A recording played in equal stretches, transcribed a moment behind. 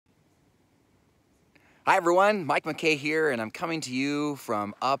Hi everyone, Mike McKay here, and I'm coming to you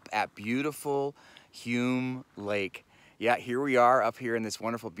from up at beautiful Hume Lake. Yeah, here we are up here in this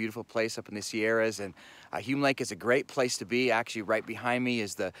wonderful, beautiful place up in the Sierras, and Hume Lake is a great place to be. Actually, right behind me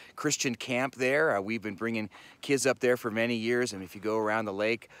is the Christian camp there. We've been bringing kids up there for many years, and if you go around the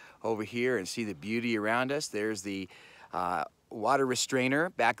lake over here and see the beauty around us, there's the water restrainer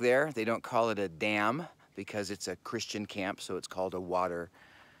back there. They don't call it a dam because it's a Christian camp, so it's called a water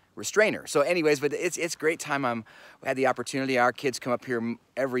restrainer. So anyways, but it's great time. We had the opportunity. Our kids come up here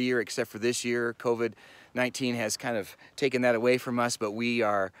every year except for this year. COVID-19 has kind of taken that away from us, but we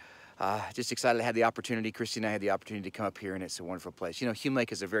are just excited to have the opportunity. Christy and I had the opportunity to come up here, and it's a wonderful place. You know, Hume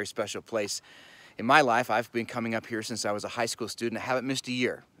Lake is a very special place in my life. I've been coming up here since I was a high school student. I haven't missed a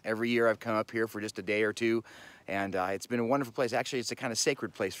year. Every year I've come up here for just a day or two, and it's been a wonderful place. Actually, it's a kind of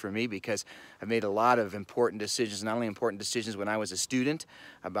sacred place for me because I've made a lot of important decisions, not only important decisions when I was a student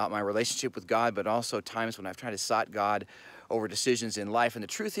about my relationship with God, but also times when I've tried to sought God over decisions in life. And the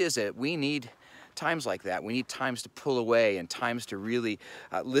truth is that we need times like that. We need times to pull away and times to really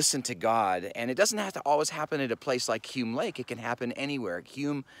listen to God. And it doesn't have to always happen at a place like Hume Lake. It can happen anywhere.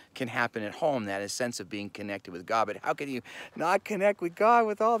 Hume can happen at home, that is sense of being connected with God. But how can you not connect with God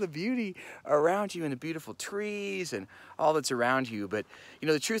with all the beauty around you and the beautiful trees and all that's around you? But you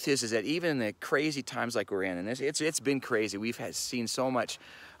know, the truth is that even in the crazy times like we're in, and it's been crazy. We've seen so much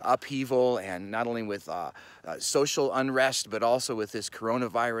upheaval, and not only with social unrest, but also with this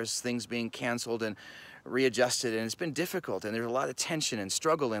coronavirus, things being canceled and readjusted, and it's been difficult, and there's a lot of tension and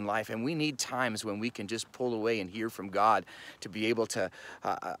struggle in life, and we need times when we can just pull away and hear from God to be able to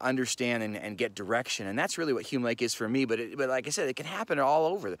understand and get direction. And that's really what Hume Lake is for me. But like I said, it can happen all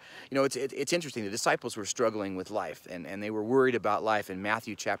over. You know, it's interesting. The disciples were struggling with life, and they were worried about life in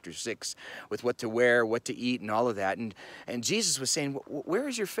Matthew chapter 6 with what to wear, what to eat, and all of that. And Jesus was saying, where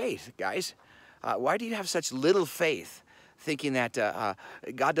is your faith, guys? Why do you have such little faith, thinking that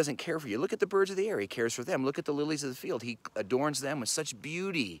God doesn't care for you? Look at the birds of the air. He cares for them. Look at the lilies of the field. He adorns them with such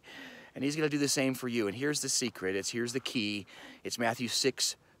beauty. And he's going to do the same for you. And here's the secret. Here's the key. It's Matthew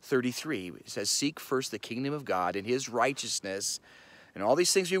 6:33. It says, seek first the kingdom of God and his righteousness, and all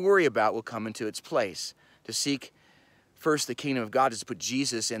these things we worry about will come into its place. To seek first the kingdom of God is to put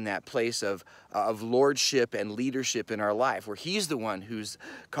Jesus in that place of lordship and leadership in our life, where he's the one who's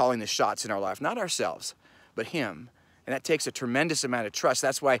calling the shots in our life, not ourselves, but him. And that takes a tremendous amount of trust.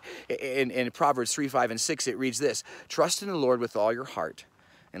 That's why in Proverbs 3, 5, and 6, it reads this: trust in the Lord with all your heart,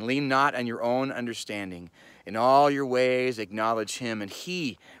 and lean not on your own understanding. In all your ways acknowledge him, and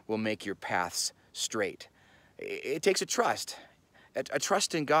he will make your paths straight. It takes a trust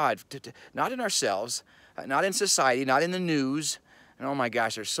in God, not in ourselves, not in society, not in the news. And oh my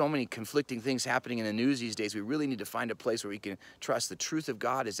gosh, there's so many conflicting things happening in the news these days. We really need to find a place where we can trust. The truth of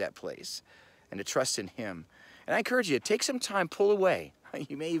God is that place, and to trust in him. And I encourage you to take some time, pull away.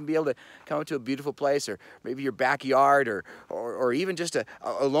 You may even be able to come to a beautiful place, or maybe your backyard, or even just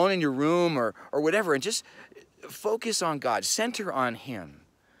alone in your room, or whatever, and just focus on God, center on him.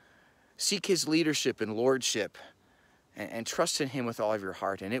 Seek his leadership and lordship, and trust in him with all of your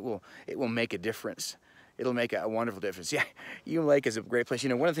heart, and it will make a difference. It'll make a wonderful difference. Yeah, Hume Lake is a great place. You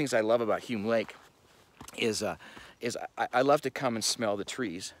know, one of the things I love about Hume Lake is I love to come and smell the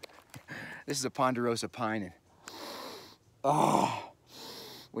trees. This is a ponderosa pine, and oh,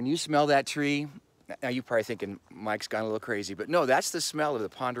 when you smell that tree, now you're probably thinking Mike's gone a little crazy, but no, that's the smell of the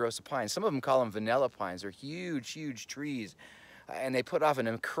ponderosa pine. Some of them call them vanilla pines. They're huge, huge trees, and they put off an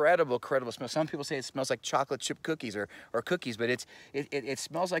incredible smell. Some people say it smells like chocolate chip cookies or cookies, but it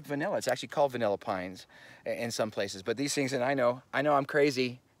smells like vanilla. It's actually called vanilla pines in some places. But these things, and I know I'm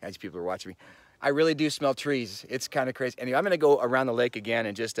crazy. These people are watching me. I really do smell trees. It's kind of crazy. Anyway, I'm going to go around the lake again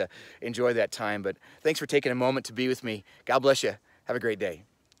and just enjoy that time. But thanks for taking a moment to be with me. God bless you. Have a great day.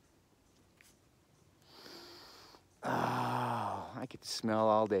 Oh, I could smell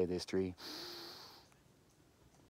all day this tree.